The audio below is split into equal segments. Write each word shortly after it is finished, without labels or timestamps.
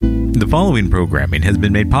following programming has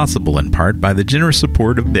been made possible in part by the generous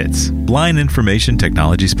support of BITS, Blind Information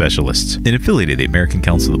Technology Specialists. An affiliate of the American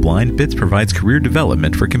Council of the Blind, BITS provides career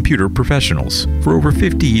development for computer professionals. For over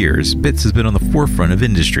 50 years, BITS has been on the forefront of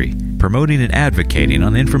industry, promoting and advocating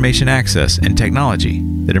on information access and technology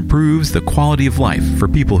that improves the quality of life for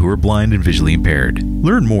people who are blind and visually impaired.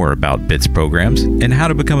 Learn more about BITS programs and how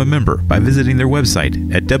to become a member by visiting their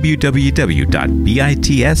website at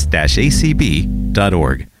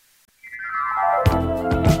www.bits-acb.org.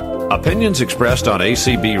 Opinions expressed on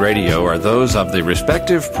ACB Radio are those of the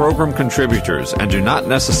respective program contributors and do not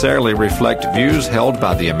necessarily reflect views held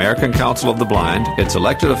by the American Council of the Blind, its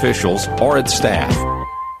elected officials, or its staff.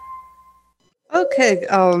 Okay,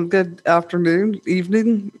 good afternoon,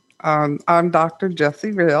 evening. I'm Dr.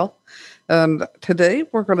 Jessie Rail, and today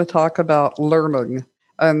we're going to talk about learning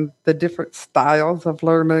and the different styles of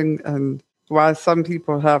learning and why some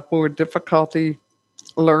people have more difficulty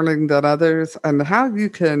learning than others, and how you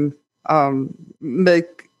can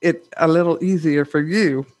make it a little easier for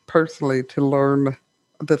you personally to learn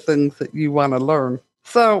the things that you want to learn.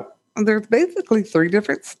 So there's basically three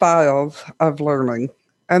different styles of learning.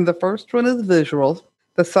 And the first one is visual.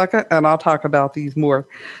 The second, and I'll talk about these more.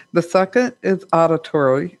 The second is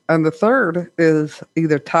auditory. And the third is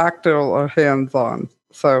either tactile or hands-on.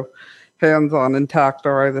 So hands-on and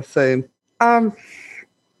tactile are the same.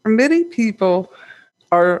 Many people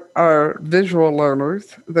are visual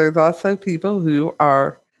learners. There's also people who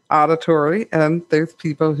are auditory, and there's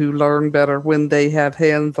people who learn better when they have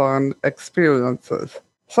hands-on experiences.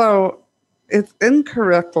 So it's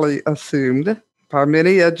incorrectly assumed by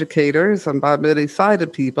many educators and by many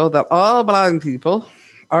sighted people that all blind people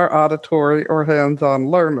are auditory or hands-on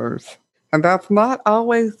learners. And that's not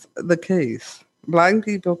always the case. Blind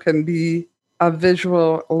people can be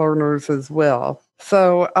visual learners as well.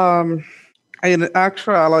 So in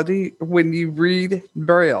actuality, when you read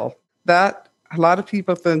Braille, that a lot of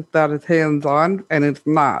people think that it's hands-on, and it's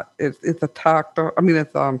not. It's a tactile.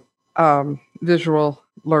 It's visual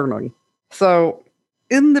learning. So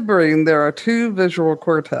in the brain, there are two visual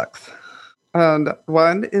cortex, and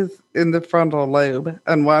one is in the frontal lobe,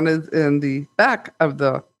 and one is in the back of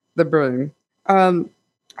the brain.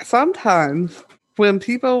 Sometimes when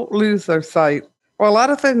people lose their sight, well, a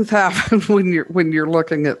lot of things happen when you're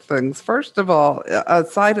looking at things. First of all, a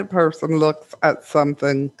sighted person looks at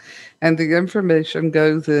something, and the information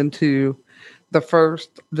goes into the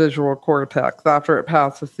first visual cortex after it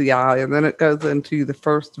passes the eye, and then it goes into the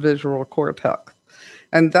first visual cortex.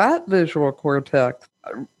 And that visual cortex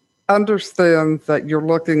understands that you're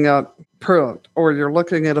looking at print, or you're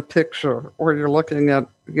looking at a picture, or you're looking at,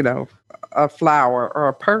 a flower or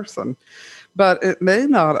a person, but it may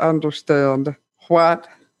not understand what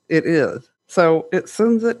it is. So it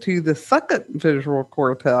sends it to the second visual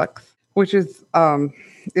cortex, which is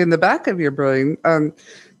in the back of your brain, and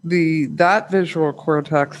that visual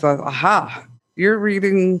cortex says, aha, you're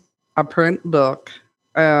reading a print book,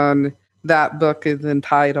 and that book is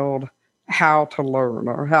entitled How to Learn,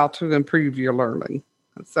 or How to Improve Your Learning.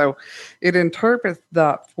 So it interprets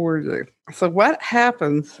that for you. So what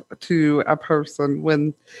happens to a person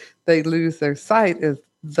when they lose their sight is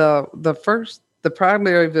the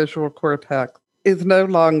primary visual cortex is no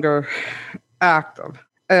longer active.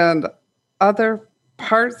 And other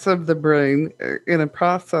parts of the brain, in a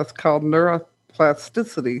process called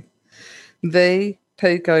neuroplasticity, they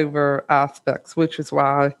take over aspects, which is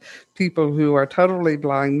why people who are totally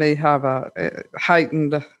blind may have a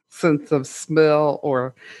heightened sense of smell,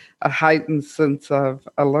 or a heightened sense of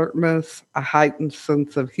alertness, a heightened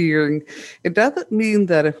sense of hearing. It doesn't mean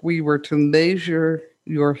that if we were to measure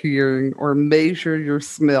your hearing or measure your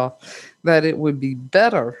smell, that it would be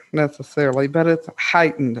better necessarily, but it's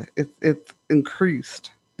heightened. It's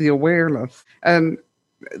increased, the awareness. And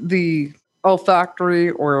the olfactory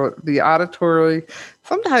or the auditory,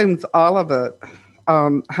 sometimes all of it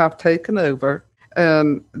have taken over,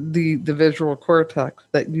 and the visual cortex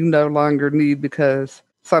that you no longer need because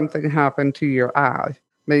something happened to your eye.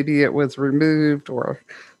 Maybe it was removed, or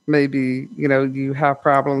maybe, you have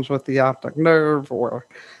problems with the optic nerve, or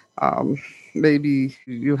maybe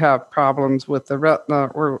you have problems with the retina,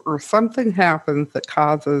 or something happens that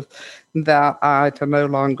causes that eye to no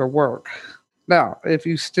longer work. Now, if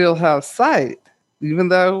you still have sight, even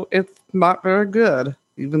though it's not very good,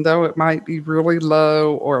 even though it might be really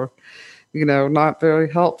low or, not very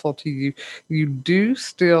helpful to you, you do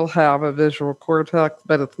still have a visual cortex,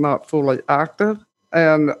 but it's not fully active.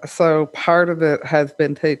 And so part of it has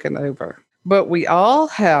been taken over. But we all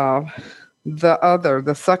have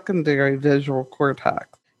the secondary visual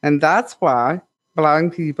cortex. And that's why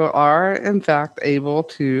blind people are, in fact, able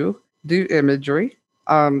to do imagery.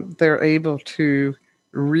 They're able to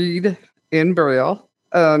read in Braille.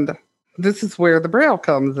 And this is where the Braille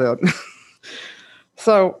comes in.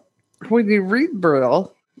 So when you read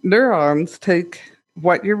Braille, neurons take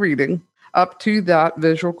what you're reading up to that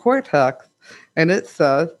visual cortex, and it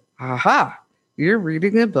says, aha, you're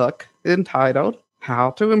reading a book entitled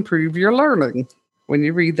How to Improve Your Learning when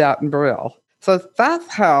you read that in Braille. So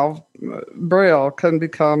that's how Braille can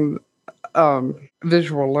become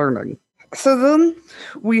visual learning. So then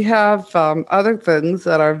we have other things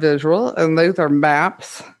that are visual, and those are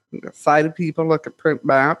maps. Sighted people look at print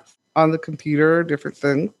maps on the computer, different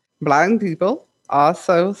things. Blind people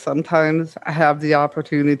also sometimes have the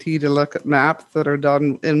opportunity to look at maps that are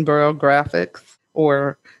done in Braille graphics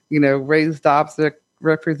or, raised object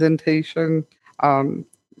representation.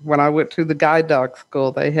 When I went to the guide dog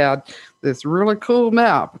school, they had this really cool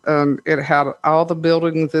map, and it had all the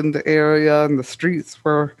buildings in the area, and the streets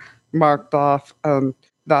were marked off,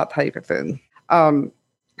 that type of thing.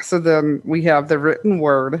 So then we have the written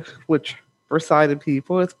word, which for sighted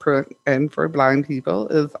people is print, and for blind people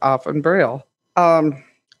is often Braille. And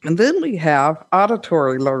then we have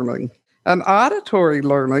auditory learning. And auditory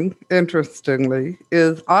learning, interestingly,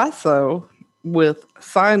 is also with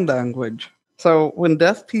sign language. So when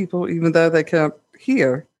deaf people, even though they can't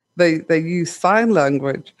hear, they use sign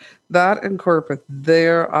language that incorporates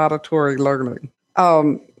their auditory learning.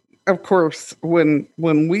 Of course, when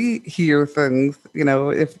we hear things,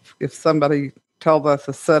 if somebody tells us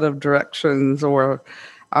a set of directions, or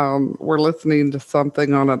we're listening to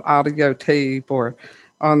something on an audio tape or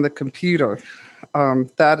on the computer,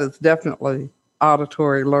 that is definitely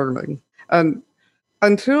auditory learning. And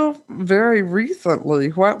until very recently,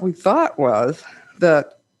 what we thought was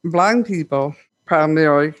that blind people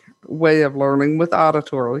primary way of learning was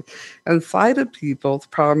auditory, and sighted people's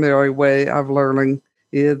primary way of learning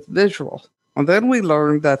is visual. And then we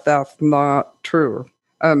learned that that's not true,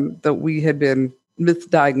 and that we had been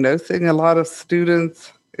misdiagnosing a lot of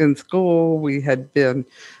students in school. We had been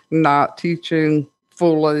not teaching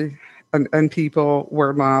fully, and people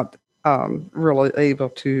were not really able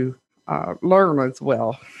to learn as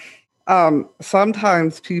well.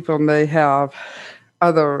 Sometimes people may have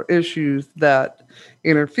other issues that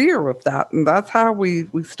interfere with that, and that's how we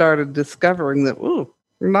started discovering that,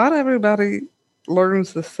 not everybody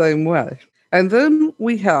learns the same way. And then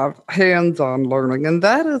we have hands-on learning, and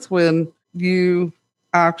that is when you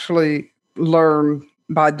actually learn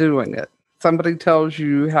by doing it. Somebody tells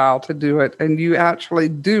you how to do it, and you actually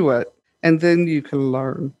do it, and then you can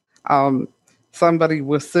learn. Somebody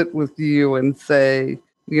will sit with you and say,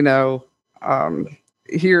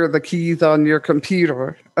 here are the keys on your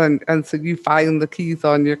computer. And so you find the keys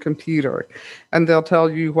on your computer, and they'll tell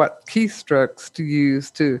you what keystrokes to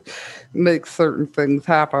use to make certain things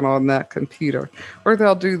happen on that computer. Or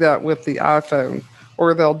they'll do that with the iPhone,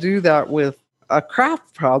 or they'll do that with a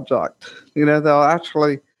craft project. They'll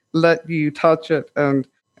actually let you touch it and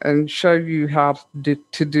show you how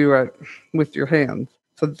to do it with your hands.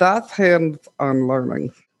 So that's hands-on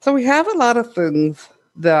learning. So we have a lot of things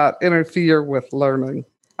that interfere with learning.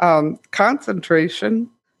 Concentration.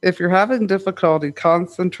 If you're having difficulty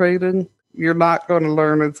concentrating, you're not going to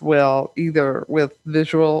learn as well, either with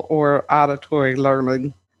visual or auditory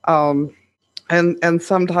learning. And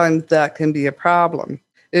sometimes that can be a problem.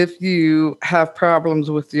 If you have problems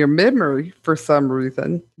with your memory for some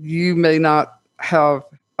reason, you may not have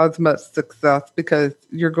as much success, because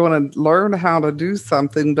you're going to learn how to do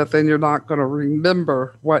something, but then you're not going to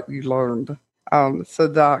remember what you learned. So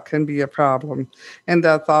that can be a problem. And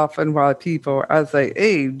that's often why people, as they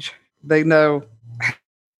age, they know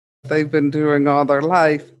they've been doing all their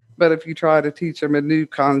life, but if you try to teach them a new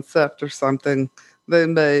concept or something, they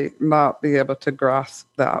may not be able to grasp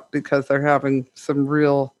that because they're having some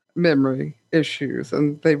real memory issues,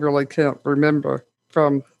 and they really can't remember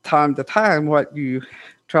from time to time what you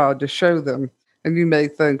tried to show them. And you may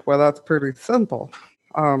think, well, that's pretty simple.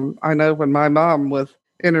 I know when my mom was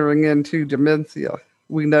entering into dementia,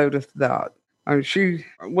 we noticed that. She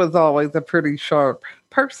was always a pretty sharp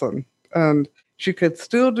person, and she could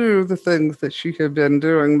still do the things that she had been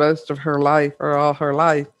doing most of her life or all her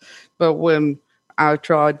life. But when I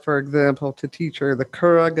tried, for example, to teach her the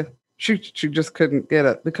Krug, she just couldn't get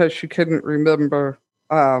it, because she couldn't remember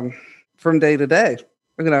from day to day,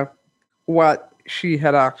 what she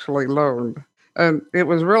had actually learned. And it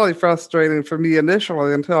was really frustrating for me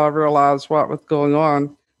initially until I realized what was going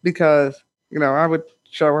on, because, I would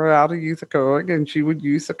show her how to use a Keurig, and she would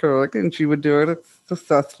use the Keurig, and she would do it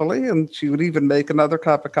successfully, and she would even make another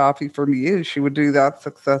cup of coffee for me, and she would do that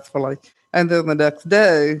successfully. And then the next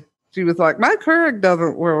day, She was like, my Keurig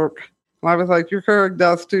doesn't work. And I was like, your Keurig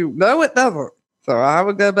does too. No, it doesn't. So I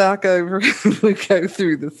would go back over and we go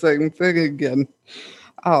through the same thing again.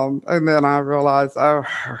 And then I realized, oh,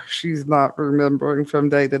 she's not remembering from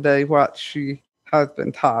day to day what she has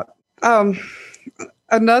been taught.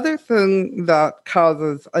 Another thing that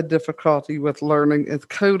causes a difficulty with learning is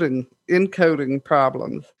encoding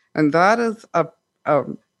problems. And that is a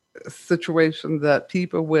situation that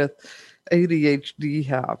people with ADHD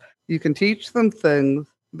have. You can teach them things,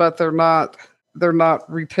 but they're not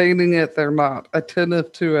retaining it, they're not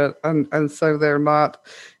attentive to it, and so they're not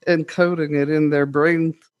encoding it in their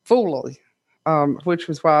brain fully, which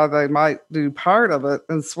is why they might do part of it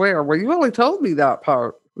and swear, well, you only told me that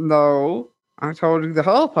part. No, I told you the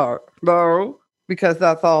whole part. No, because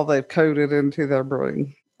that's all they've coded into their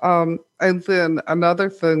brain. And then another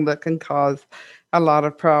thing that can cause a lot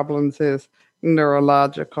of problems is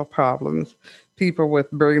neurological problems. People with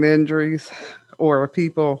brain injuries or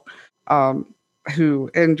people who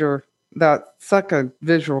injure that second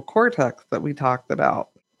visual cortex that we talked about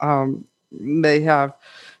may have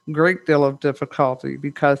a great deal of difficulty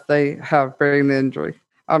because they have brain injury.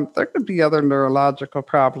 There could be other neurological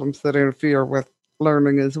problems that interfere with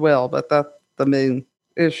learning as well, but that's the main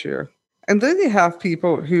issue. And then you have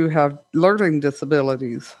people who have learning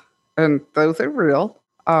disabilities, and those are real.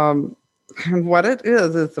 And what it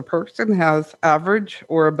is the person has average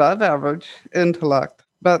or above average intellect,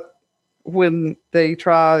 but when they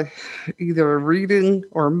try either reading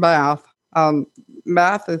or math,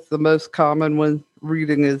 math is the most common one,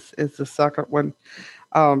 reading is the second one.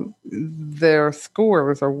 Their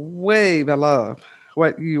scores are way below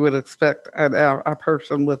what you would expect a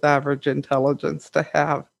person with average intelligence to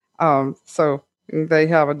have. So they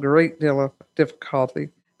have a great deal of difficulty.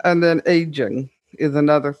 And then aging is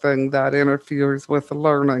another thing that interferes with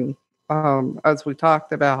learning, as we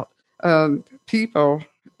talked about. People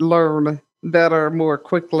learn better more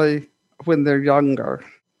quickly when they're younger,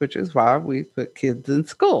 which is why we put kids in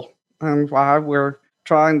school and why we're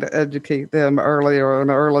trying to educate them earlier and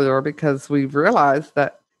earlier, because we've realized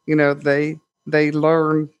that, they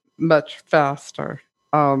learn much faster.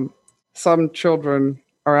 Some children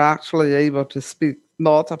are actually able to speak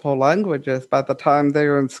multiple languages by the time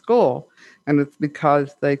they're in school. And it's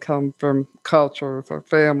because they come from cultures or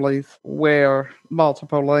families where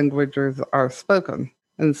multiple languages are spoken.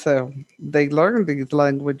 And so they learn these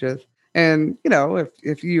languages. And,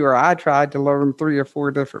 if you or I tried to learn 3 or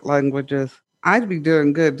 4 different languages, I'd be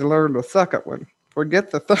doing good to learn the second one.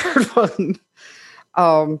 Forget the third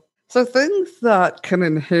one. So things that can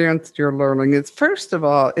enhance your learning is, first of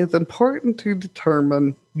all, it's important to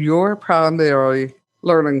determine your primary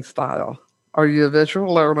learning style. Are you a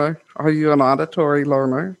visual learner? Are you an auditory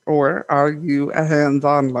learner? Or are you a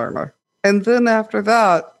hands-on learner? And then after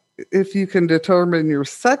that, if you can determine your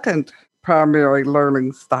second primary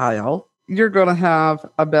learning style, you're going to have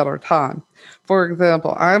a better time. For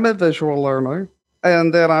example, I'm a visual learner,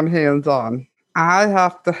 and then I'm hands-on. I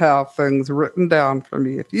have to have things written down for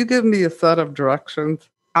me. If you give me a set of directions,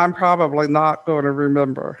 I'm probably not going to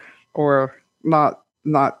remember or not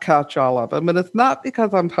catch all of them. And it's not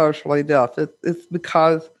because I'm partially deaf. It's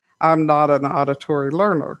because I'm not an auditory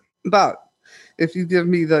learner. But if you give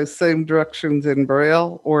me those same directions in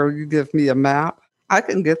Braille or you give me a map, I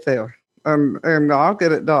can get there and I'll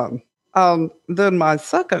get it done. Then my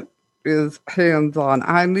second is hands-on.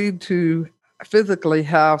 I need to physically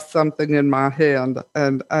have something in my hand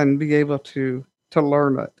and be able to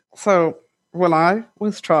learn it. So when I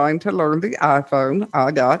was trying to learn the iPhone,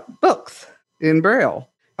 I got books in Braille.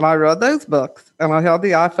 And I read those books, and I held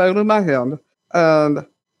the iPhone in my hand. And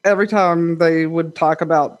every time they would talk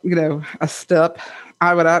about, a step,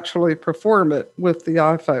 I would actually perform it with the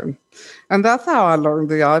iPhone. And that's how I learned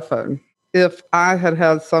the iPhone. If I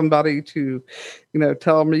had somebody to,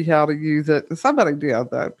 tell me how to use it, and somebody did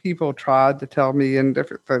that. People tried to tell me in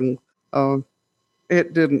different things.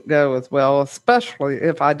 It didn't go as well, especially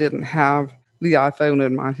if I didn't have the iPhone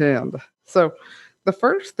in my hand. So the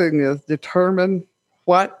first thing is determine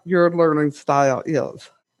what your learning style is,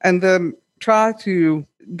 and then try to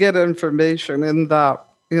get information in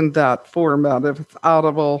that format. If it's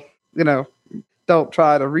audible, don't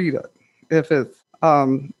try to read it. If it's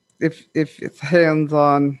if it's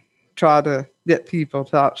hands-on, try to get people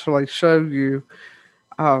to actually show you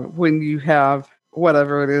when you have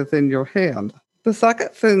whatever it is in your hand. The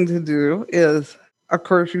second thing to do is, of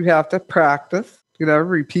course, you have to practice,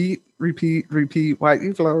 repeat what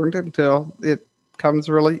you've learned until it comes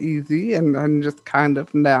really easy and just kind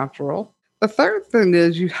of natural. The third thing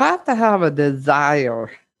is you have to have a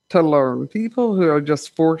desire to learn. People who are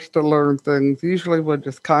just forced to learn things usually would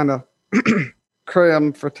just kind of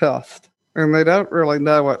cram for test, and they don't really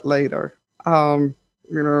know it later. You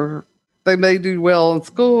know, they may do well in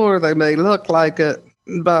school or they may look like it,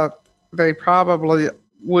 but they probably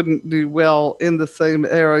wouldn't do well in the same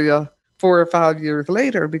area 4 or 5 years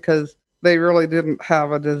later because they really didn't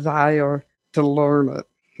have a desire to learn it.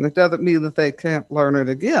 It doesn't mean that they can't learn it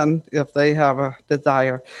again if they have a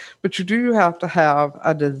desire, but you do have to have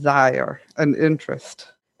a desire, an interest.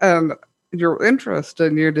 And your interest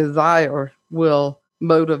and your desire will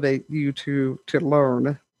motivate you to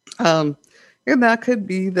learn. And that could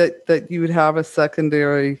be that you would have a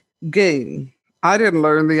secondary gain. I didn't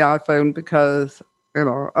learn the iPhone because,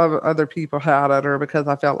 other people had it or because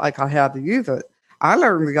I felt like I had to use it. I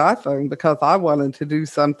learned the iPhone because I wanted to do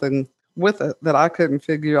something with it that I couldn't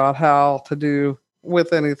figure out how to do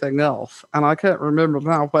with anything else. And I can't remember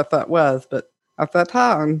now what that was, but at that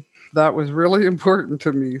time, that was really important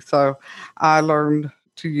to me. So I learned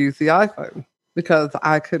to use the iPhone because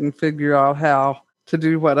I couldn't figure out how to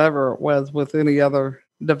do whatever it was with any other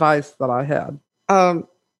device that I had.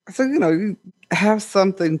 So, you have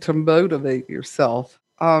something to motivate yourself.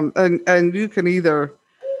 And you can either,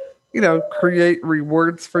 create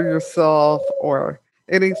rewards for yourself or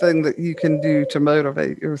anything that you can do to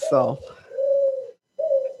motivate yourself.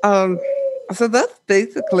 So that's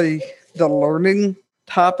basically the learning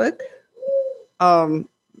topic. In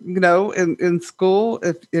school,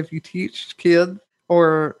 if you teach kids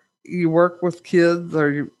or you work with kids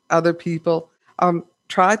or other people,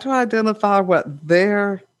 try to identify what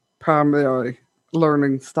their primary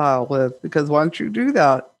learning style is, because once you do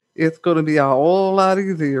that, it's going to be a whole lot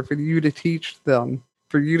easier for you to teach them,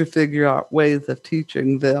 for you to figure out ways of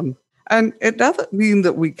teaching them. And it doesn't mean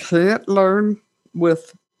that we can't learn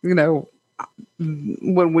with,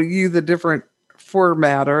 when we use a different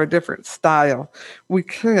format or a different style. We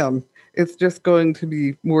can. It's just going to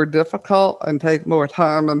be more difficult and take more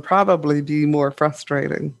time and probably be more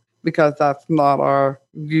frustrating because that's not our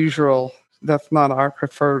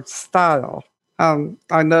preferred style.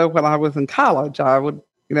 I know when I was in college, I would,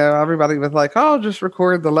 everybody was like, oh, just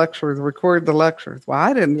record the lectures. Well,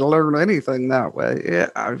 I didn't learn anything that way.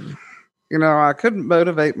 I couldn't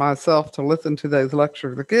motivate myself to listen to those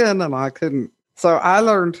lectures again, and I couldn't. So I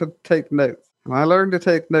learned to take notes. And I learned to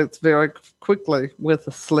take notes very quickly with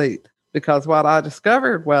a slate, because what I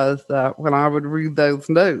discovered was that when I would read those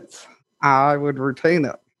notes, I would retain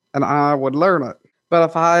it and I would learn it. But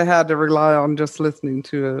if I had to rely on just listening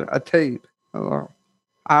to a tape,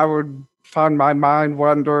 I would find my mind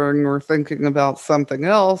wandering or thinking about something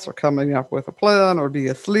else or coming up with a plan or be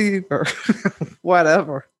asleep or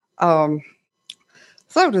whatever. So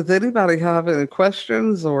does anybody have any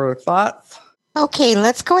questions or thoughts? Okay,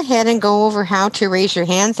 let's go ahead and go over how to raise your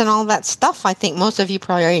hands and all that stuff. I think most of you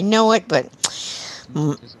probably already know it, but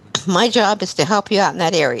my job is to help you out in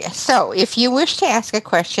that area. So if you wish to ask a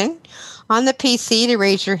question on the PC to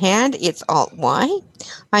raise your hand, it's Alt-Y.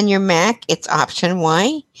 On your Mac, it's Option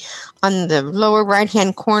Y. On the lower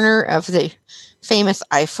right-hand corner of the famous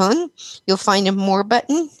iPhone, you'll find a More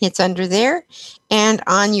button. It's under there. And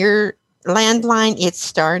on your landline,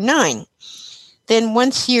 it's *9. Then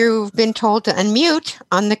once you've been told to unmute,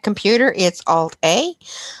 on the computer, it's Alt-A.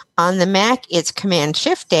 On the Mac, it's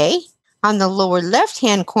Command-Shift-A. On the lower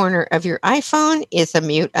left-hand corner of your iPhone is a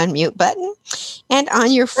mute-unmute button. And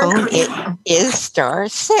on your phone, it is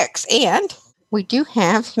 *6. And we do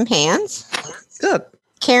have some hands. Good.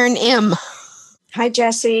 Karen M. Hi,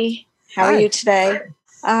 Jesse. How are you today?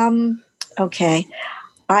 Okay.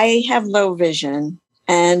 I have low vision.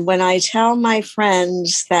 And when I tell my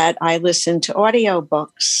friends that I listen to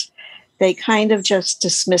audiobooks, they kind of just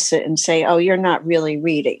dismiss it and say, oh, you're not really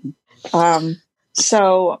reading.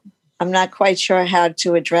 So I'm not quite sure how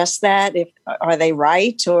to address that. Are they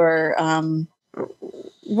right or?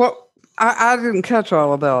 Well, I didn't catch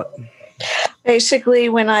all of that. Basically,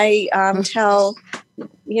 when I tell,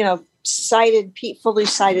 fully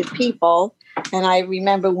sighted people, and I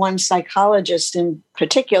remember one psychologist in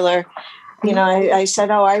particular, I said,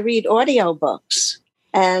 oh, I read audiobooks.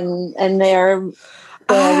 And their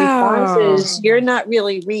response is, you're not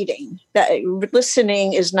really reading. That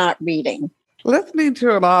listening is not reading. Listening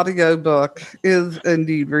to an audiobook is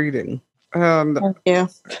indeed reading. Thank you.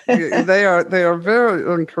 They are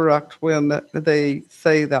very incorrect when they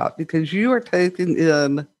say that, because you are taking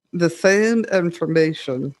in the same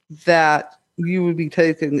information that you would be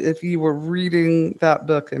taking if you were reading that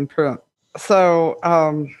book in print. So,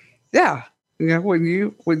 when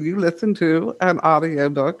you listen to an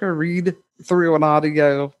audiobook or read through an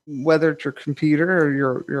audio, whether it's your computer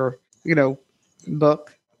or your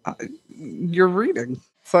book, you're reading.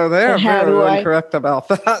 So they're very incorrect about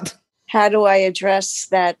that. How do I address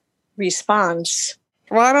that response?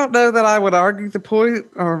 Well, I don't know that I would argue the point,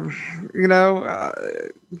 or,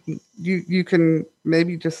 you can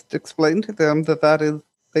maybe just explain to them that is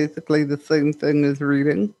basically the same thing as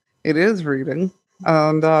reading. It is reading.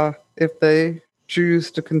 And if they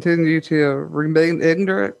choose to continue to remain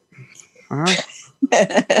ignorant, I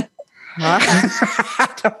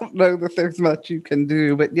don't know that there's much you can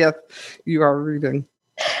do, but yes, you are reading.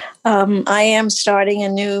 I am starting a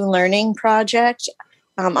new learning project.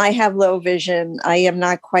 I have low vision. I am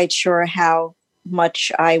not quite sure how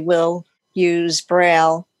much I will use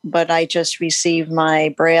Braille, but I just received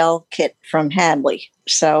my Braille kit from Hadley.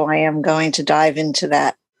 So I am going to dive into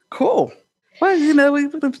that. Cool. Well,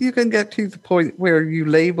 even if you can get to the point where you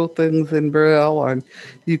label things in Braille and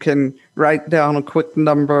you can write down a quick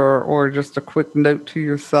number or just a quick note to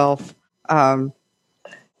yourself,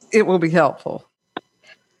 it will be helpful.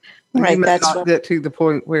 Right. You may not get to the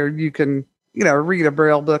point where you can, read a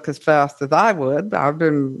Braille book as fast as I would. I've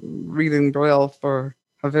been reading Braille for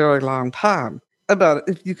a very long time. But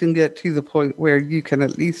if you can get to the point where you can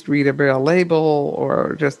at least read a Braille label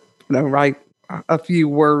or just, write a few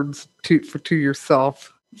words to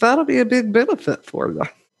yourself, that'll be a big benefit for you.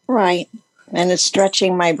 Right. And it's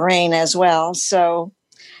stretching my brain as well. So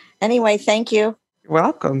anyway, thank you. You're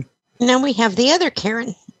welcome. Now we have the other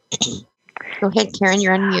Karen. Go ahead, Karen,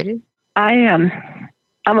 you're unmuted.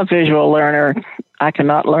 I'm a visual learner. I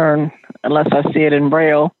cannot learn unless I see it in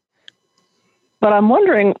Braille. But I'm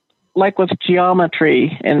wondering, like with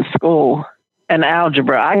geometry in school and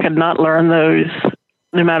algebra, I could not learn those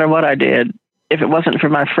no matter what I did. If it wasn't for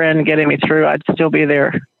my friend getting me through, I'd still be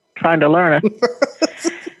there trying to learn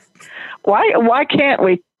it. Why can't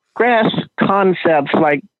we grasp concepts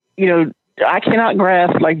like, I cannot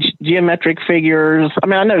grasp like geometric figures. I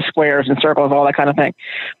mean, I know squares and circles, all that kind of thing,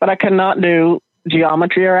 but I cannot do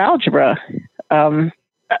geometry or algebra.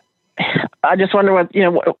 I just wonder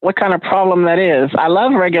what kind of problem that is. I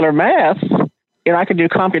love regular math. I could do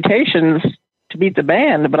computations to beat the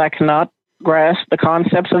band, but I cannot grasp the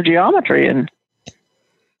concepts of geometry. And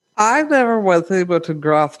I never was able to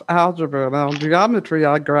grasp algebra. Now, geometry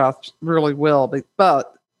I grasped really well,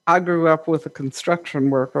 but I grew up with a construction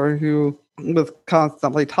worker who was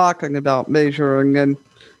constantly talking about measuring and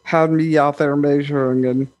had me out there measuring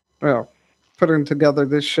and, putting together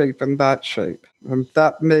this shape and that shape. And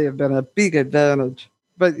that may have been a big advantage.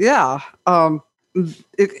 But yeah, and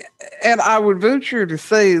I would venture to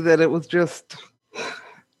say that it was just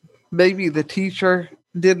maybe the teacher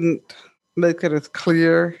didn't make it as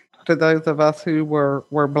clear to those of us who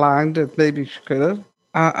were blind as maybe she could have.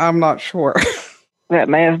 I'm not sure. That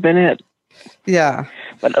may have been it. Yeah.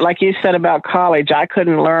 But like you said about college, I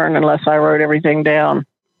couldn't learn unless I wrote everything down.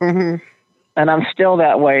 Mm-hmm. And I'm still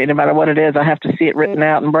that way. No matter what it is, I have to see it written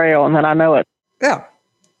out in Braille, and then I know it. Yeah.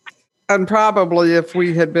 And probably if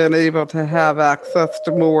we had been able to have access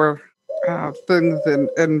to more things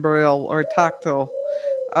in Braille or tactile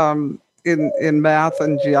in math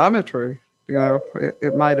and geometry,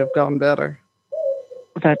 it might have gone better.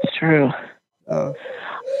 That's true.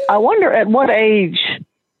 I wonder at what age,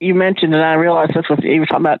 you mentioned, and I realized this was, you were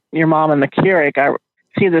talking about your mom and the Keurig. I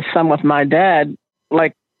see this some with my dad,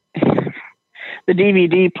 like the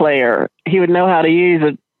DVD player. He would know how to use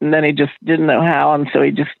it, and then he just didn't know how, and so he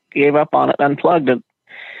just gave up on it, unplugged it.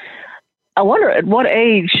 I wonder at what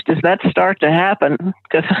age does that start to happen?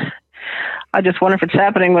 Because I just wonder if it's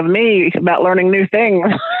happening with me about learning new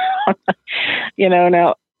things.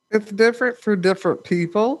 Now. It's different for different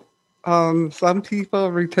people. Some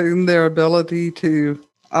people retain their ability to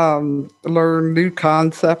learn new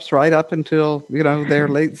concepts right up until, their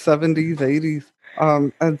late 70s, 80s.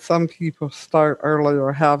 And some people start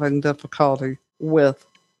earlier having difficulty with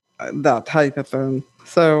that type of thing.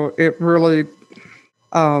 So it really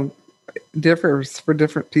differs for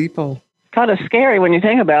different people. Kind of scary when you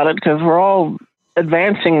think about it, because we're all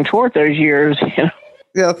advancing toward those years.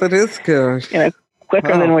 Yes, it is scary.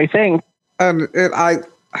 Quicker than we think. And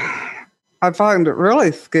I find it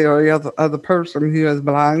really scary as a person who is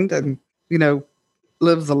blind and,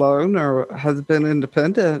 lives alone or has been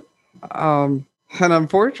independent. And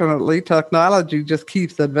unfortunately, technology just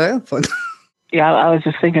keeps advancing. Yeah, I was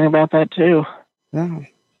just thinking about that too. Yeah.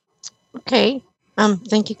 Okay.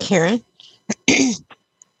 Thank you, Karen.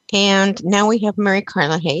 And now we have Mary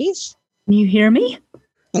Carla Hayes. Can you hear me?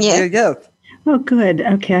 Yeah. Yes. Oh, good.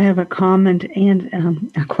 Okay, I have a comment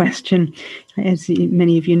and a question. As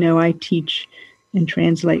many of you know, I teach and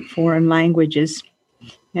translate foreign languages.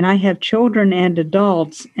 And I have children and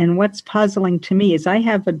adults. And what's puzzling to me is I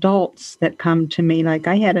have adults that come to me. Like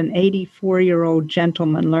I had an 84-year-old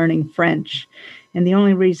gentleman learning French. And the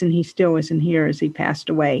only reason he still isn't here is he passed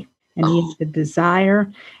away. And he has the desire.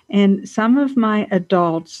 And some of my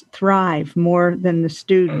adults thrive more than the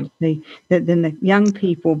students, than the young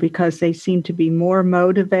people, because they seem to be more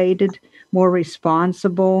motivated, more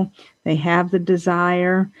responsible. They have the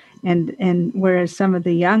desire. And whereas some of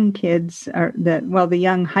the young kids the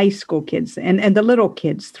young high school kids and the little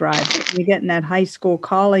kids thrive. You get in that high school,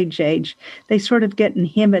 college age, they sort of get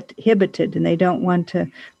inhibited and they don't want to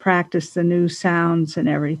practice the new sounds and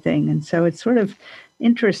everything. And so it's sort of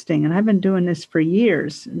interesting. And I've been doing this for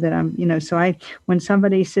years that when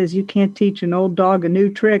somebody says you can't teach an old dog a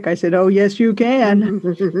new trick, I said, oh, yes, you can.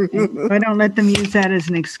 I don't let them use that as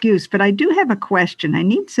an excuse. But I do have a question. I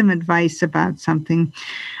need some advice about something.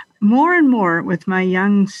 More and more with my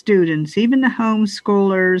young students, even the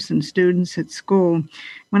homeschoolers and students at school,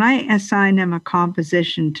 when I assign them a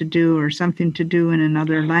composition to do or something to do in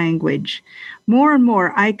another language, more and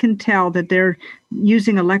more I can tell that they're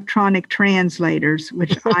using electronic translators,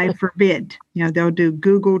 which I forbid. They'll do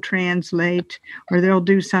Google Translate or they'll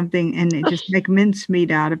do something and they just make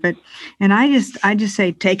mincemeat out of it. And I just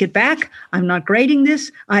say, take it back. I'm not grading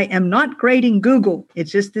this. I am not grading Google.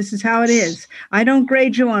 It's just, this is how it is. I don't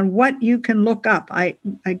grade you on what you can look up. I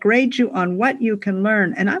grade you on what you can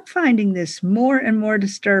learn. And I'm finding this more and more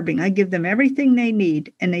disturbing. I give them everything they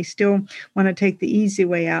need and they still want to take the easy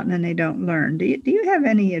way out and then they don't learn. Do you have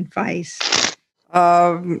any advice?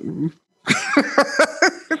 I'm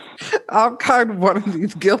kind of one of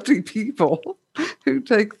these guilty people who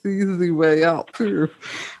takes the easy way out too.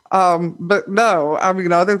 But no, I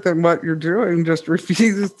mean, other than what you're doing, just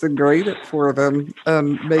refuse to grade it for them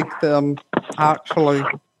and make them actually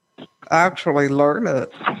learn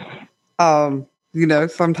it.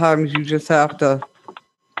 Sometimes you just have to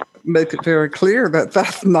make it very clear that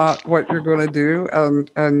that's not what you're going to do.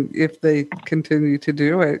 And if they continue to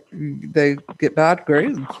do it, they get bad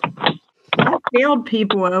grades. I failed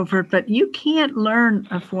people over it, but you can't learn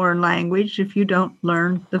a foreign language if you don't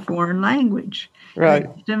learn the foreign language. Right.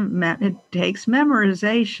 It takes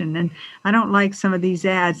memorization. And I don't like some of these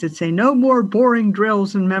ads that say no more boring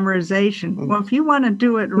drills and memorization. Well, if you want to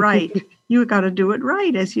do it right, you got to do it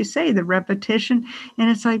right. As you say, the repetition. And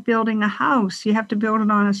it's like building a house. You have to build it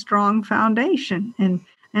on a strong foundation. And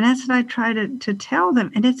that's what I try to tell them.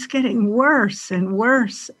 And it's getting worse and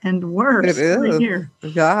worse and worse. It is. Year.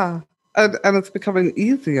 Yeah. And it's becoming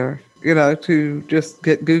easier, to just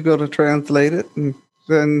get Google to translate it and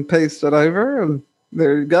then paste it over and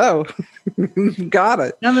there you go. You got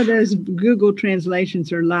it. Some of those Google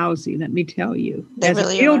translations are lousy, let me tell you. As a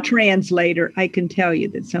real translator, I can tell you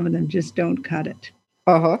that some of them just don't cut it.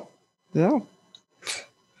 Uh-huh. Yeah.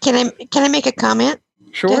 Can I make a comment?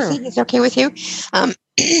 Sure. Jesse, is it okay with you?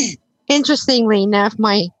 Interestingly enough,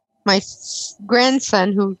 my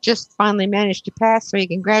grandson, who just finally managed to pass so he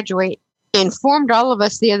can graduate, informed all of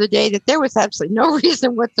us the other day that there was absolutely no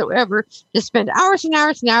reason whatsoever to spend hours and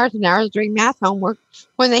hours and hours and hours doing math homework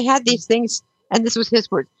when they had these things, and this was his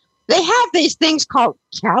word, they have these things called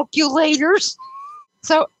calculators.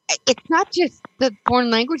 So it's not just the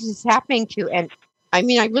foreign languages it's happening to, and I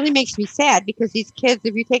mean, it really makes me sad because these kids,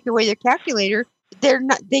 if you take away their calculator, a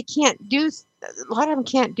lot of them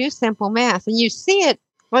can't do simple math, and you see it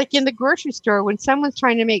like in the grocery store when someone's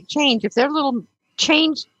trying to make change. If their little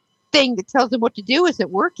change thing that tells them what to do isn't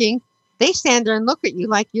working, they stand there and look at you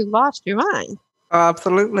like you lost your mind.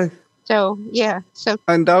 Absolutely. So, yeah.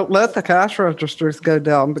 And don't let the cash registers go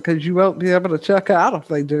down because you won't be able to check out if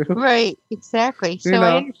they do. Right, exactly. So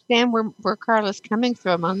I understand where Carla's coming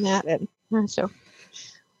from on that. And so,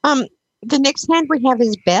 the next hand we have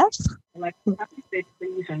is Beth. Alexa, say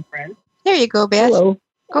please and friends. There you go, Beth. Hello.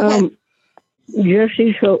 Go ahead.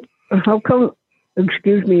 Jesse, so how come,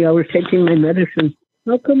 excuse me, I was taking my medicine.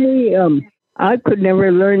 How come I could never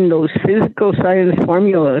learn those physical science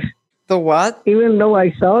formulas? The what? Even though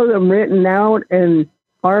I saw them written out and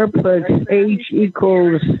R plus H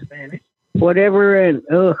equals whatever, and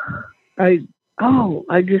I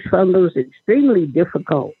just found those extremely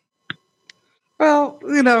difficult. Well,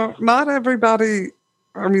 not everybody,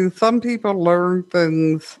 I mean, some people learn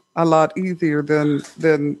things a lot easier than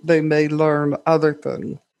they may learn other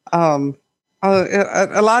things. A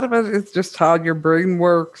lot of it is just how your brain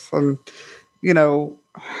works, and do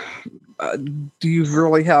you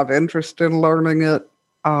really have interest in learning it?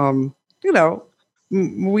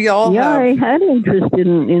 We all have. I had interest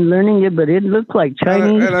in learning it, but it looked like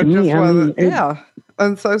Chinese to me.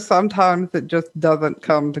 And so sometimes it just doesn't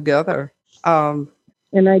come together. And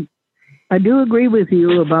I do agree with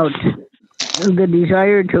you about the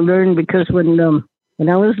desire to learn, because when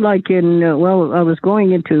I was like I was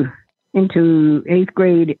going into 8th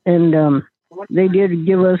grade, and they did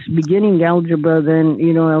give us beginning algebra, then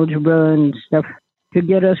algebra and stuff to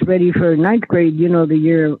get us ready for 9th grade, the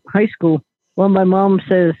year of high school. Well, my mom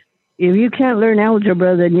says, if you can't learn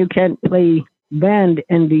algebra, then you can't play band.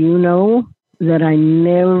 And do you know that I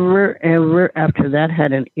never, ever after that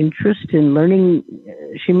had an interest in learning?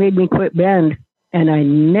 She made me quit band, and I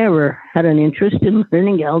never had an interest in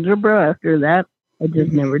learning algebra after that. I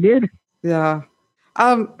just never did. Yeah.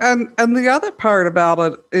 And the other part about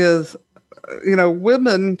it is,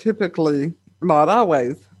 women typically, not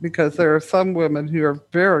always, because there are some women who are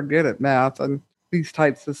very good at math and these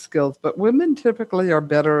types of skills, but women typically are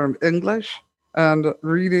better in English and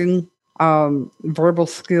reading, verbal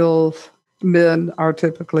skills. Men are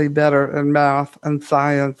typically better in math and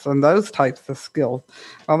science and those types of skills.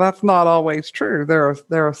 Well, that's not always true. There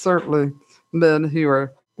are certainly men who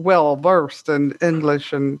are well versed in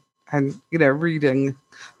English and reading,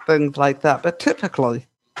 things like that. But typically,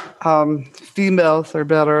 females are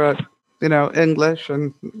better at English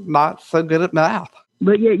and not so good at math.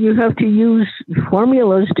 But yet you have to use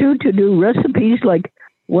formulas too to do recipes, like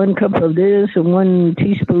 1 cup of this and 1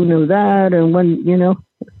 teaspoon of that, and one.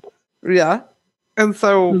 Yeah, and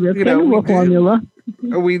so formula.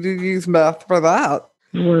 We do use math for that.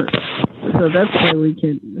 Well, so that's why we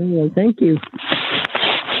can. Well, thank you.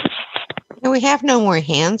 We have no more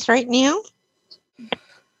hands right now.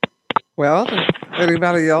 Well, does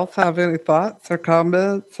anybody else have any thoughts or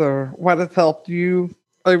comments, or what has helped you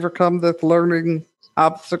overcome this learning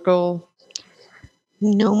obstacle?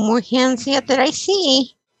 No more hands yet that I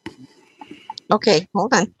see. Okay,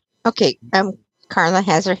 hold on. Okay, Carla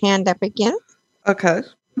has her hand up again. Okay.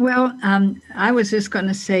 Well, I was just going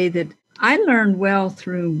to say that I learned well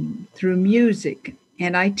through music,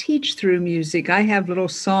 and I teach through music. I have little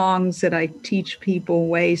songs that I teach people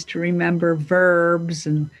ways to remember verbs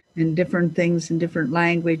and different things in different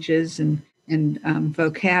languages and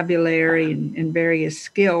vocabulary and various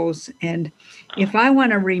skills. And if I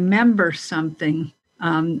want to remember something,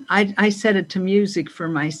 I set it to music for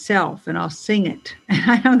myself, and I'll sing it. And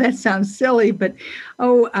I know that sounds silly, but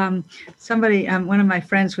somebody, one of my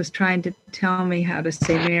friends was trying to tell me how to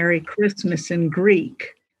say Merry Christmas in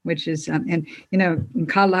Greek, which is,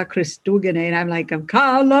 Kala Christougene, and I'm like,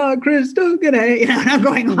 Kala Christougene, and I'm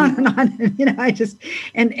going on and on, I just,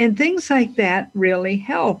 and things like that really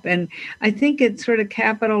help. And I think it sort of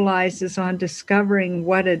capitalizes on discovering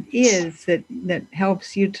what it is that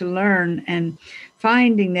helps you to learn and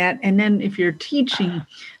finding that. And then if you're teaching,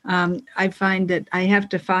 I find that I have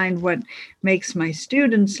to find what makes my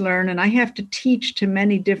students learn, and I have to teach to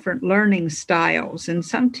many different learning styles. And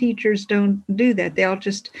some teachers don't do that. They'll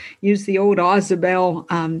just use the old Ausubel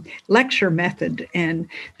lecture method, and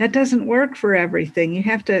that doesn't work for everything. You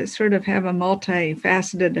have to sort of have a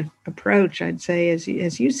multifaceted approach, I'd say, as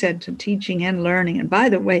you said, to teaching and learning. And by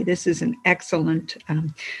the way, this is an excellent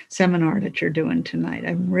seminar that you're doing tonight.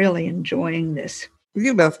 I'm really enjoying this.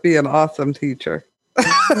 You must be an awesome teacher.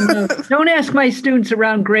 Don't ask my students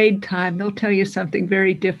around grade time. They'll tell you something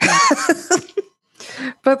very different.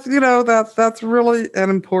 But, that's really an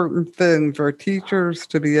important thing for teachers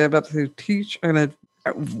to be able to teach in a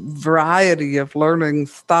variety of learning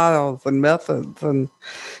styles and methods and,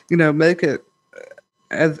 make it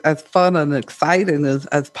as fun and exciting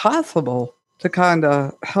as possible to kind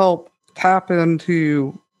of help tap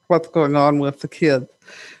into what's going on with the kids.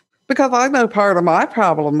 Because I know part of my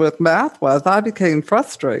problem with math was I became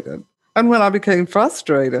frustrated. And when I became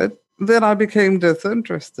frustrated, then I became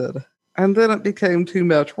disinterested. And then it became too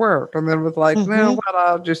much work. And then it was like, no,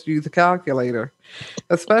 I'll just use a calculator.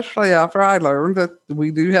 Especially after I learned that we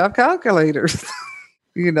do have calculators,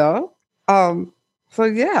 So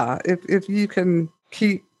yeah, if you can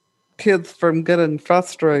keep kids from getting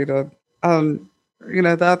frustrated,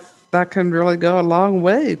 that can really go a long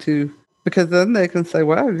way because then they can say,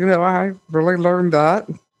 well, I really learned that,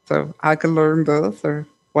 so I can learn this or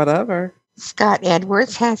whatever. Scott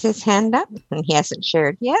Edwards has his hand up, and he hasn't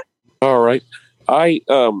shared yet. All right. I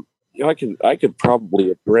could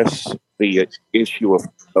probably address the issue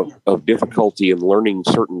of difficulty in learning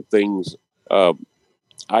certain things.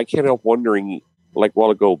 I can't help wondering, like a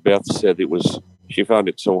while ago, Beth said she found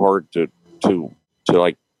it so hard to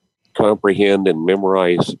like comprehend and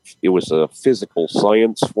memorize. It was a physical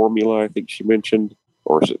science formula, I think she mentioned,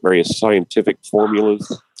 or various scientific formulas.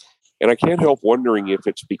 And I can't help wondering if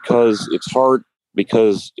it's because it's hard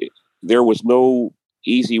because there was no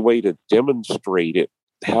easy way to demonstrate it,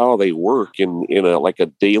 how they work in a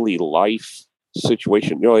daily life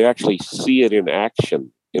situation. You actually see it in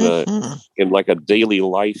action in like a daily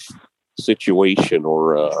life situation,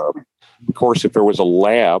 or of course, if there was a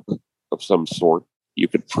lab of some sort, you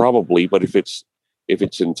could probably. But if it's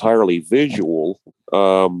entirely visual,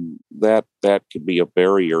 that could be a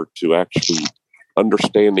barrier to actually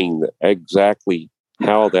understanding exactly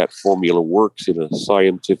how that formula works in a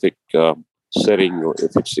scientific setting, or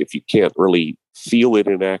if you can't really feel it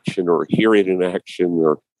in action or hear it in action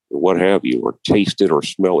or what have you, or taste it or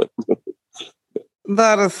smell it.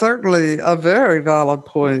 That is certainly a very valid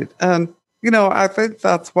point. And, I think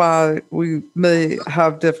that's why we may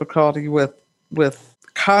have difficulty with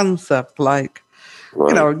concept like,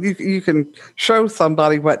 Right. you can show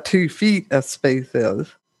somebody what 2 feet of space is.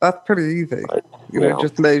 That's pretty easy. Right.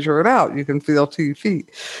 Just measure it out. You can feel 2 feet.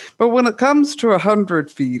 But when it comes to 100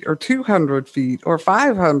 feet or 200 feet or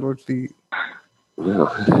 500 feet,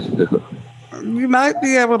 you might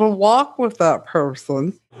be able to walk with that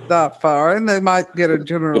person that far, and they might get a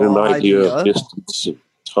general idea of distance,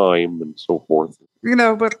 time, and so forth.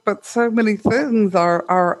 But so many things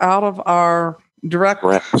are out of our direct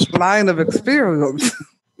line of experience.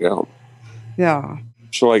 Yeah. Yeah.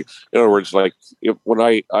 So, like, in other words, like when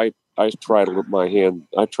I tried my hand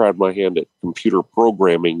at computer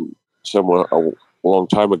programming somewhat a long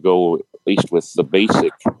time ago, at least with the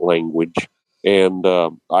BASIC language, and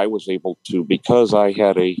I was able to, because I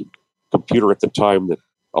had a computer at the time that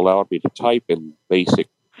allowed me to type in BASIC.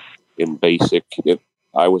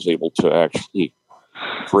 I was able to actually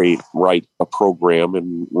write a program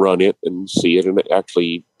and run it and see it, and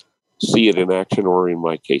actually see it in action, or in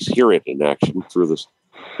my case, hear it in action through the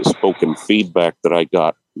spoken feedback that I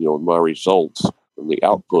got, in my results and the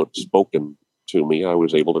output spoken to me. I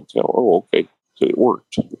was able to tell, okay, so it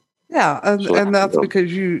worked. Yeah, and that's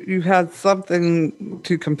because you had something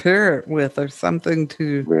to compare it with, or something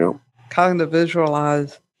to kind of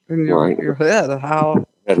visualize in your head how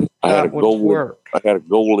that would work. I had a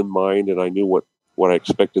goal in mind, and I knew what I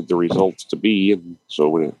expected the results to be, and so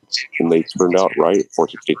when they turned out right, of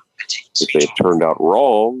course, if they had turned out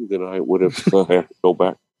wrong, then I would have had to go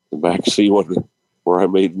back and see where I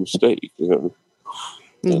made a mistake.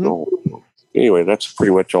 Anyway, that's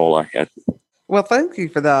pretty much all I had. Well, thank you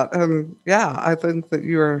for that. Yeah, I think that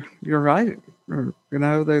you're right.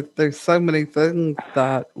 There's so many things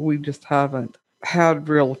that we just haven't had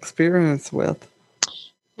real experience with.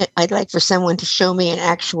 I'd like for someone to show me an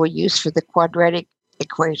actual use for the quadratic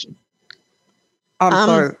equation. I'm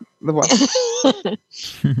sorry, the what?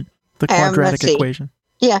 The quadratic equation.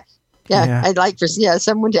 Yeah. I'd like for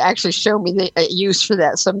someone to actually show me the use for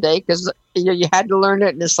that someday, because you had to learn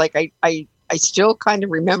it, and it's like I still kind of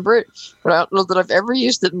remember it, but I don't know that I've ever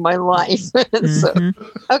used it in my life. So,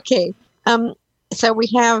 okay. So we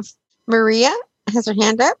have Maria has her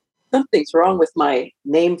hand up. Something's wrong with my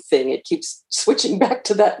name thing. It keeps switching back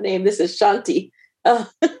to that name. This is Shanti.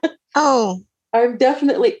 Oh. I'm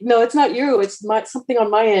definitely, no, it's not you. It's something on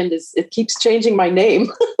my end. It keeps changing my name.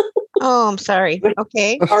 Oh, I'm sorry.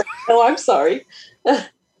 Okay. No, I'm sorry.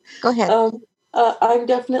 Go ahead. I'm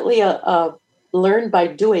definitely a learn by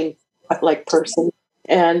doing like person.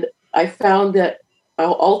 And I found that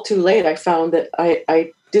all too late, I found that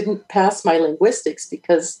I didn't pass my linguistics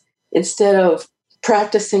because instead of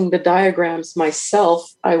practicing the diagrams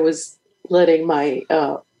myself, I was letting my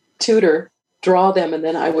tutor draw them, and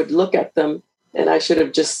then I would look at them, and I should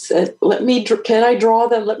have just said, can I draw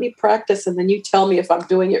them? Let me practice, and then you tell me if I'm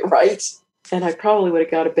doing it right. And I probably would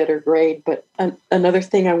have got a better grade. But another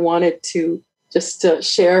thing I wanted to just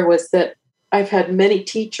share was that I've had many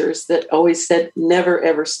teachers that always said, never,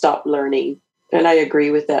 ever stop learning. And I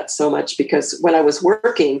agree with that so much, because when I was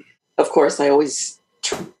working, of course, I always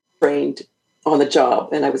trained on the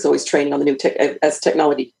job, and I was always training on the new as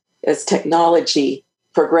technology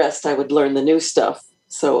progressed, I would learn the new stuff.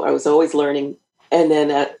 So I was always learning. And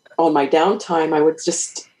then on my downtime, I would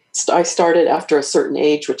I started after a certain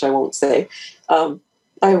age, which I won't say. I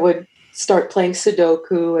would start playing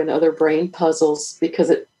Sudoku and other brain puzzles,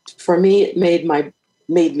 because for me, it made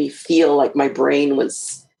me feel like my brain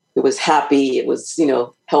was happy. It was,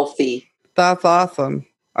 healthy. That's awesome.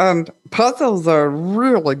 And puzzles are a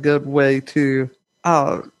really good way to,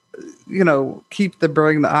 keep the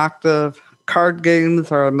brain active. Card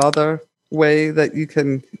games are another way that you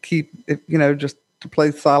can keep, just to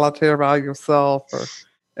play solitaire by yourself or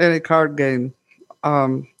any card game,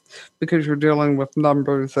 because you're dealing with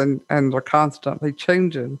numbers and they're constantly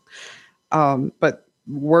changing. But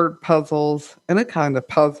word puzzles, any kind of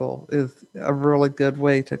puzzle is a really good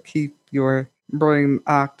way to keep your brain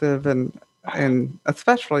active, and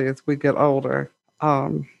especially as we get older.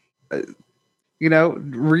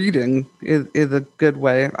 reading is a good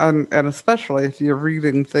way. And especially if you're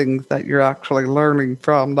reading things that you're actually learning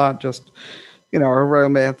from, not just, a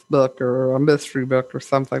romance book or a mystery book or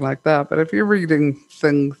something like that. But if you're reading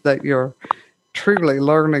things that you're truly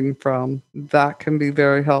learning from, that can be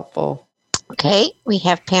very helpful. Okay, we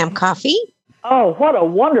have Pam Coffee. Oh, what a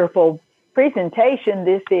wonderful presentation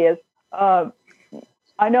this is.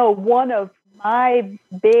 I know one of my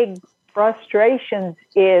big frustrations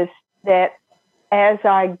is that as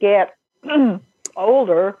I get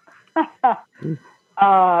older,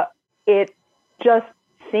 it just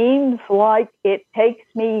seems like it takes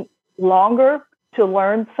me longer to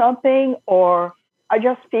learn something, or I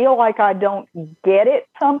just feel like I don't get it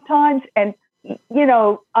sometimes. And,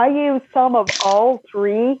 I use some of all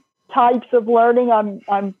three types of learning.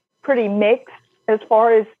 I'm pretty mixed as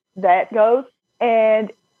far as that goes.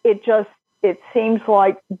 And it seems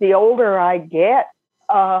like the older I get,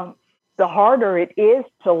 the harder it is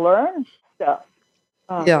to learn stuff.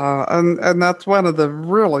 Yeah, and that's one of the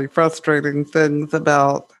really frustrating things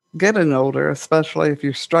about getting older, especially if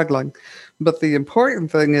you're struggling. But the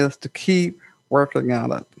important thing is to keep working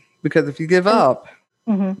on it, because if you give up,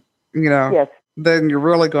 Yes. then you're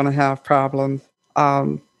really going to have problems.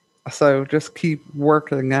 So just keep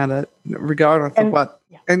working at it, regardless of what.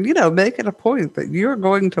 And, make it a point that you're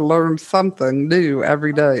going to learn something new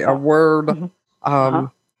every day, a word.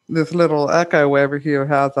 This little Echo over here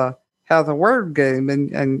has a word game,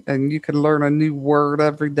 and you can learn a new word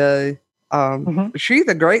every day. She's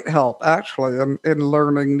a great help, actually, in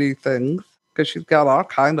learning new things, because she's got all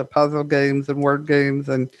kind of puzzle games and word games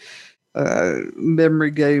and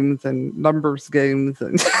memory games and numbers games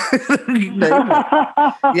and you name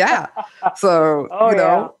it. Yeah. So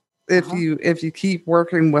if you keep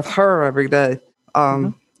working with her every day,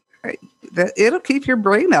 it'll keep your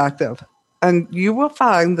brain active, and you will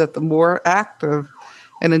find that the more active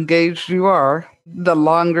and engaged you are, the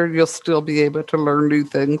longer you'll still be able to learn new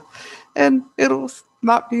things, and it'll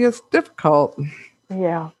not be as difficult.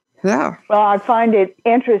 Yeah. Yeah. Well, I find it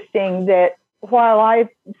interesting that while I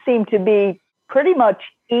seem to be pretty much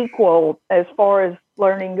equal as far as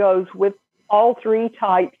learning goes with all three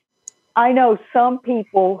types, I know some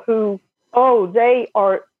people who, they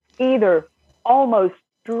are either almost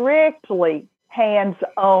strictly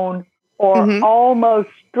hands-on or almost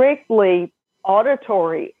strictly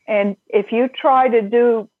auditory. And if you try to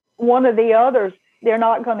do one of the others, they're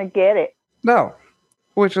not going to get it. No,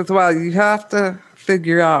 which is why you have to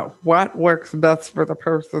figure out what works best for the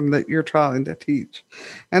person that you're trying to teach.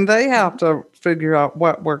 And they have to figure out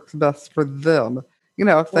what works best for them.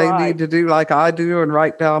 If they need to do like I do and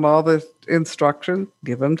write down all the instructions,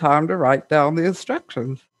 give them time to write down the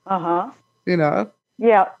instructions. Yeah.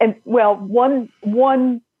 And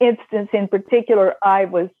one instance in particular, I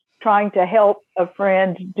was trying to help a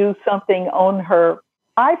friend do something on her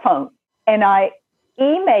iPhone, and I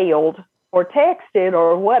emailed or texted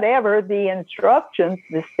or whatever the instructions,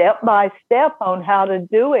 the step-by-step on how to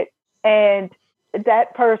do it. And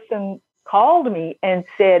that person called me and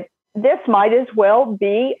said, this might as well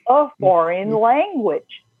be a foreign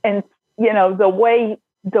language. And, the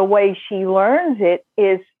way she learns it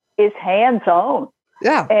is hands-on.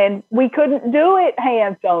 Yeah. And we couldn't do it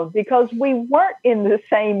hands-on because we weren't in the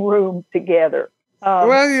same room together.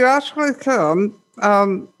 Well, you actually can.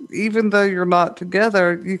 Even though you're not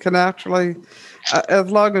together, you can actually,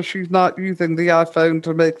 as long as she's not using the iPhone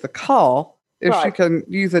to make the call, if she can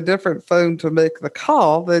use a different phone to make the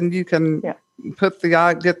call, then you can put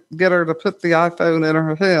get her to put the iPhone in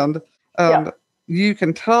her hand, and you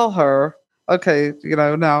can tell her, okay,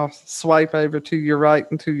 now swipe over to your right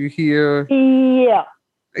until you hear. Yeah.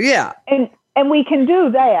 Yeah. And we can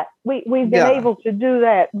do that. We've been able to do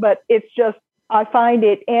that, but it's just, I find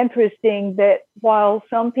it interesting that while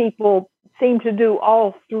some people seem to do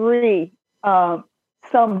all three,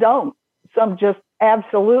 some don't. Some just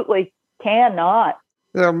absolutely cannot.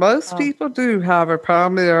 Yeah, most people do have a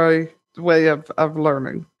primary way of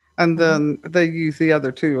learning, and then they use the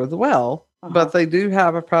other two as well, but they do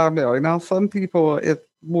have a primary. Now, some people, it's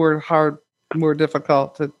more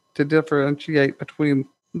difficult to differentiate between,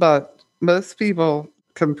 but most people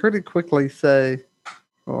can pretty quickly say,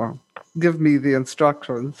 or give me the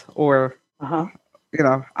instructions, or, I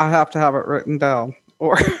have to have it written down,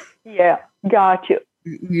 or got you.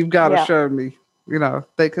 You've got to show me.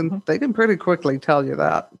 They can pretty quickly tell you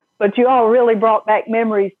that. But you all really brought back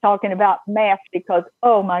memories talking about math, because,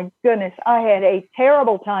 oh my goodness, I had a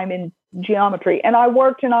terrible time in geometry, and I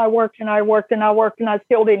worked and I worked and I worked and I worked, and I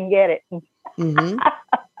still didn't get it.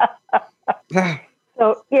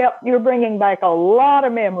 So, you're bringing back a lot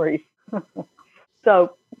of memories.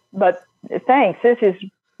 So But thanks. This is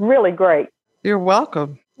really great. You're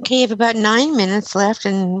welcome. Okay, you have about 9 minutes left,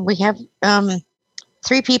 and we have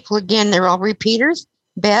 3 people again. They're all repeaters.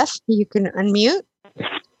 Beth, you can unmute.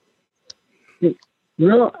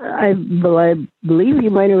 Well, I believe you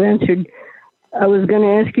might have answered. I was going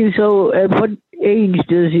to ask you, so at what age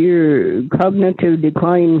does your cognitive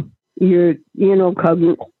decline, your,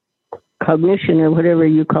 cognition or whatever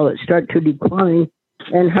you call it, start to decline?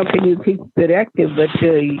 And how can you keep it active? But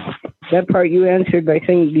that part you answered by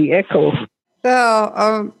saying the echo.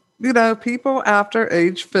 Yeah, people after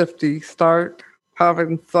age 50 start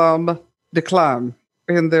having some decline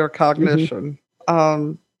in their cognition.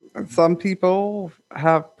 Some people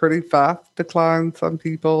have pretty fast decline. Some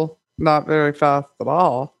people not very fast at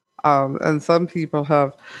all. And some people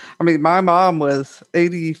have, my mom was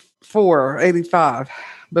 84, 85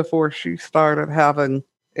 before she started having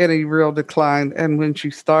any real decline. And when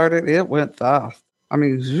she started, it went fast.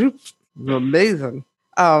 Zoop, amazing.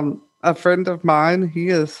 A friend of mine, he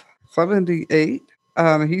is 78,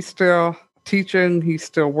 and he's still teaching, he's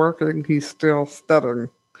still working, he's still studying.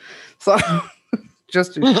 So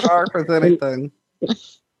just as sharp as anything.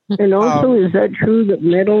 And also, is that true that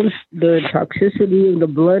metals, the toxicity of the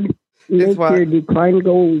blood, make your decline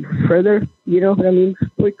go further? You know what I mean?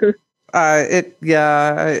 Quicker? It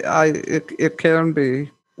can be.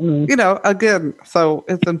 Again, so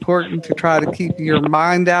it's important to try to keep your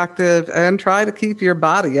mind active and try to keep your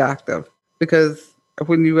body active, because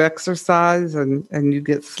when you exercise and you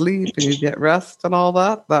get sleep and you get rest and all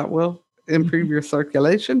that, that will improve your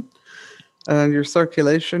circulation, and your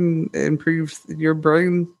circulation improves your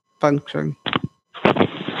brain function.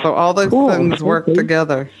 So all those things work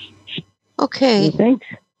together. Okay. Thanks.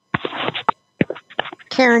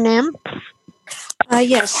 Karen M.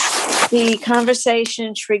 Yes, the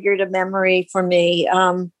conversation triggered a memory for me.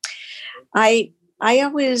 I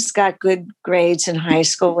always got good grades in high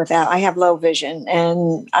school I have low vision,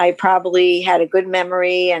 and I probably had a good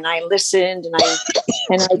memory, and I listened, and I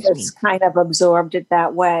just kind of absorbed it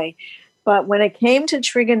that way. But when it came to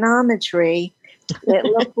trigonometry, it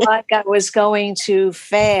looked like I was going to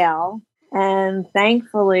fail, and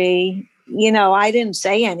thankfully, I didn't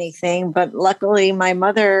say anything, but luckily my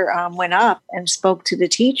mother went up and spoke to the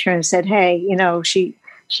teacher and said, hey, she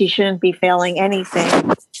shouldn't be failing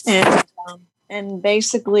anything. And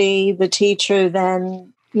basically the teacher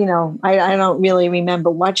then, I don't really remember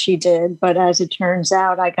what she did, but as it turns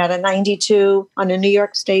out, I got a 92 on the New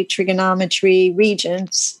York State Trigonometry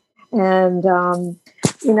Regents. And,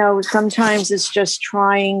 sometimes it's just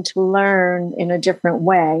trying to learn in a different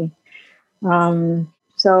way.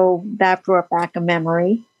 So that brought back a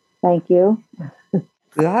memory. Thank you.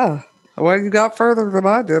 Yeah. Well, you got further than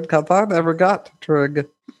I did, because I never got to trig.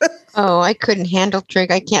 Oh, I couldn't handle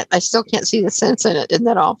trig. I still can't see the sense in it. Isn't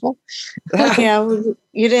that awful? Yeah,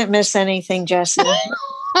 you didn't miss anything, Jesse.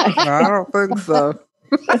 I don't think so.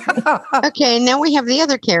 Okay, now we have the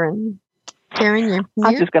other Karen. Karen, you're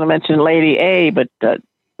I was just going to mention Lady A, but,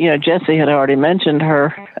 Jesse had already mentioned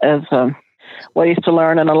her as ways to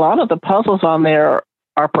learn. And a lot of the puzzles on there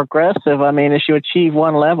are progressive. As you achieve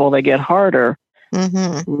one level, they get harder.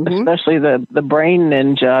 Especially the brain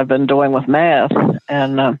ninja I've been doing with math,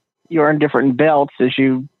 and you earn different belts as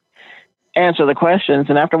you answer the questions,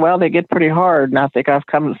 and after a while they get pretty hard, and I think I've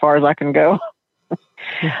come as far as I can go.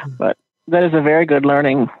 But that is a very good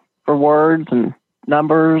learning for words and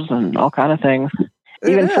numbers and all kind of things,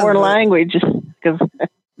 even foreign language.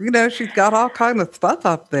 Because she's got all kind of stuff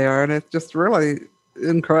up there, and it's just really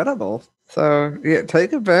incredible. So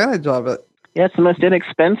take advantage of it. Yeah, it's the most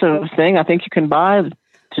inexpensive thing I think you can buy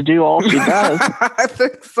to do all she does. I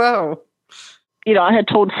think so. I had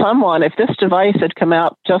told someone if this device had come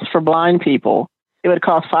out just for blind people, it would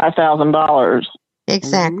cost $5,000.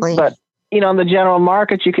 Exactly. But, on the general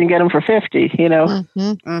market, you can get them for $50,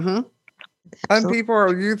 And people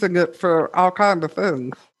are using it for all kinds of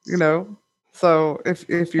things, So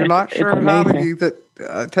if you're not sure how to use it,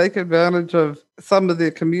 take advantage of some of the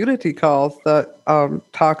community calls that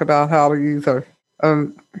talk about how to use it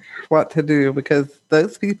and what to do, because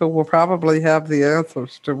those people will probably have the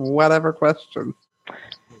answers to whatever question.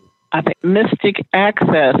 I think Mystic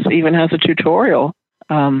Access even has a tutorial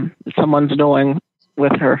someone's doing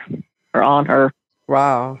with her or on her.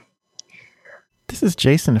 Wow. This is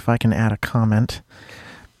Jason, if I can add a comment.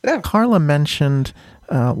 Yeah. Carla mentioned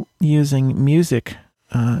using music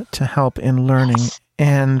to help in learning,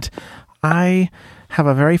 and I have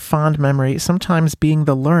a very fond memory. Sometimes being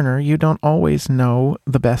the learner, you don't always know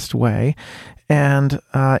the best way. And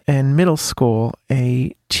in middle school,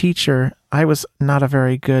 a teacher, I was not a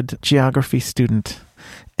very good geography student,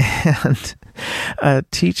 And a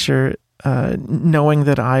teacher, knowing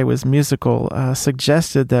that I was musical,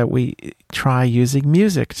 suggested that we try using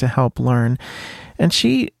music to help learn. And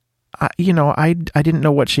she, I didn't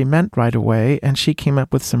know what she meant right away. And she came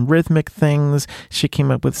up with some rhythmic things. She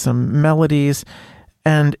came up with some melodies,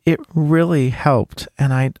 and it really helped.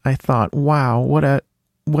 And I thought, wow, what a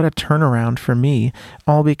turnaround for me,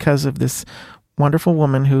 all because of this wonderful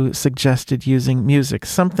woman who suggested using music,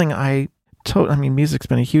 something music's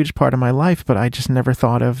been a huge part of my life, but I just never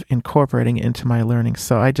thought of incorporating it into my learning.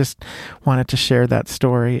 So I just wanted to share that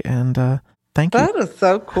story, and thank you. That is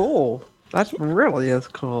so cool. That really is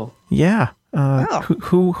cool. Yeah. Wow.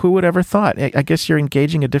 Who would ever thought? I guess you're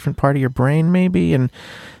engaging a different part of your brain, maybe, and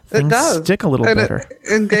things stick a little better.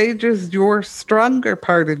 It engages your stronger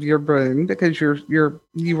part of your brain because you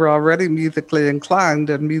were already musically inclined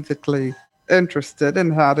and musically interested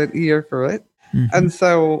and had an ear for it. Mm-hmm. And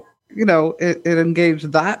so, it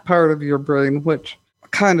engaged that part of your brain, which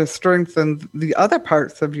kind of strengthens the other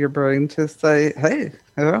parts of your brain to say, hey,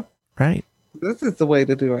 right, this is the way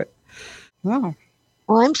to do it. Wow.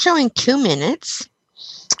 Well, I'm showing 2 minutes.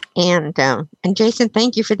 And Jason,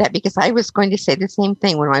 thank you for that, because I was going to say the same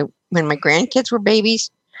thing. When my grandkids were babies,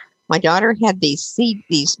 my daughter had these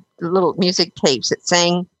little music tapes that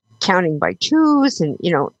sang counting by twos, and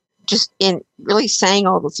just in really sang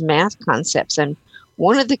all those math concepts. And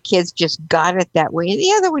one of the kids just got it that way, and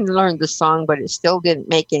the other one learned the song, but it still didn't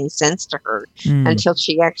make any sense to her until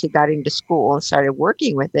she actually got into school and started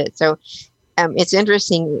working with it. So it's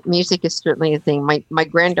interesting. Music is certainly a thing. My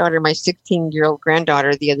granddaughter, my 16-year-old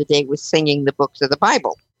granddaughter, the other day was singing the books of the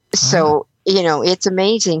Bible. So, it's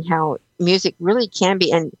amazing how music really can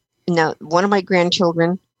be. And now one of my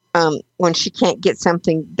grandchildren, when she can't get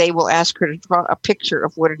something, they will ask her to draw a picture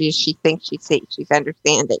of what it is she thinks she's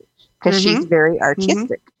understanding, because she's very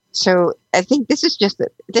artistic. Mm-hmm. So I think this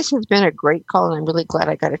has been a great call, and I'm really glad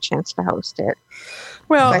I got a chance to host it.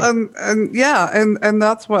 Well, and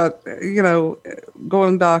that's what,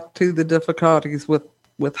 going back to the difficulties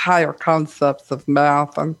with higher concepts of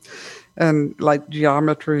math and like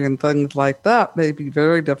geometry and things like that may be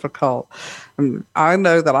very difficult. And I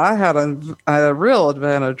know that I had a real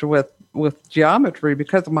advantage with geometry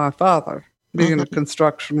because of my father being a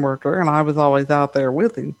construction worker, and I was always out there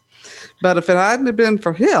with him. But if it hadn't have been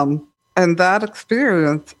for him and that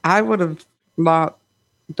experience, I would have not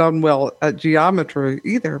done well at geometry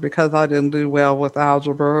either, because I didn't do well with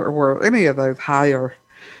algebra or any of those higher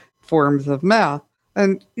forms of math.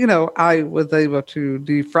 And, I was able to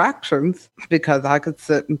do fractions because I could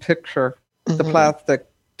sit and picture the plastic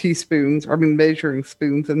teaspoons, measuring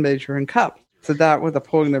spoons and measuring cups. So that was a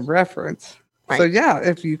point of reference. Right. So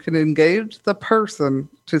if you can engage the person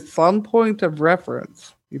to some point of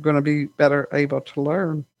reference, you're going to be better able to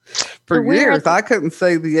learn. For years, I couldn't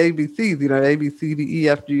say the ABCs, A, B, C, D, E,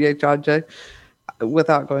 F, G, H, I, J,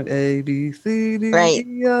 without going A, B, C, D,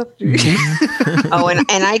 E, F, G. Oh, and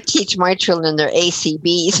I teach my children their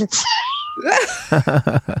ACBs.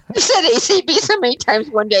 I said ACB so many times,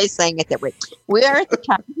 one day I sang it that way. We are at the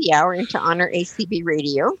top of the hour, and to honor ACB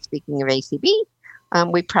Radio, speaking of ACB,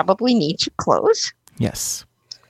 we probably need to close. Yes.